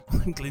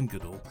I'm Glynn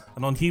Goodall,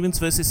 and on Humans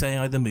vs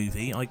AI the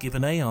movie, I give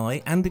an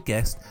AI and a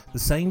guest the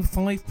same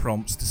 5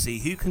 prompts to see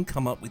who can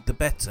come up with the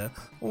better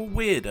or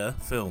weirder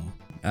film.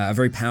 A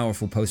very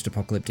powerful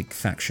post-apocalyptic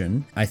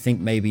faction, I think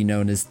maybe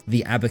known as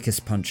the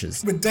Abacus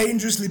Punchers. We're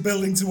dangerously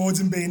building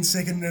towards him being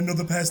sick in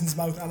another person's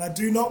mouth, and I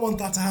do not want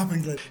that to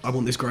happen, Glynn. I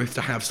want this growth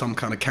to have some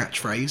kind of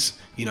catchphrase,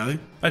 you know?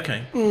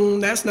 Okay.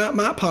 That's not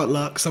my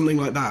potluck, something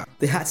like that.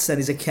 The Hatson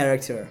is a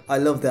character. I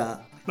love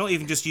that. Not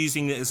even just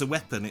using it as a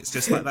weapon, it's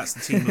just like that's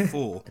the team of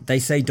 4. They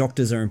say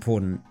doctors are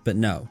important, but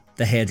no,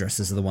 the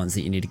hairdressers are the ones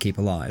that you need to keep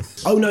alive.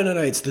 Oh, no,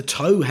 it's the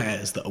toe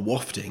hairs that are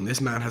wafting. This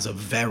man has a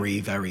very,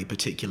 very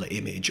particular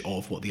image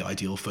of what the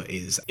ideal foot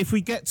is. If we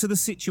get to the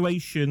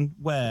situation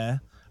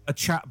where a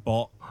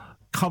chatbot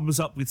comes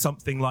up with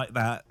something like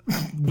that,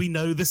 we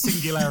know the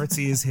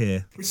singularity is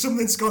here.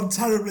 Something's gone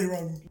terribly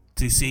wrong.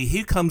 To see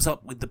who comes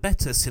up with the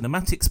better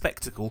cinematic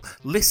spectacle,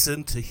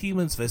 listen to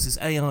Humans vs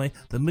AI,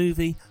 the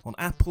movie, on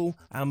Apple,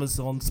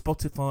 Amazon,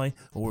 Spotify,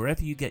 or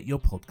wherever you get your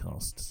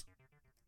podcasts.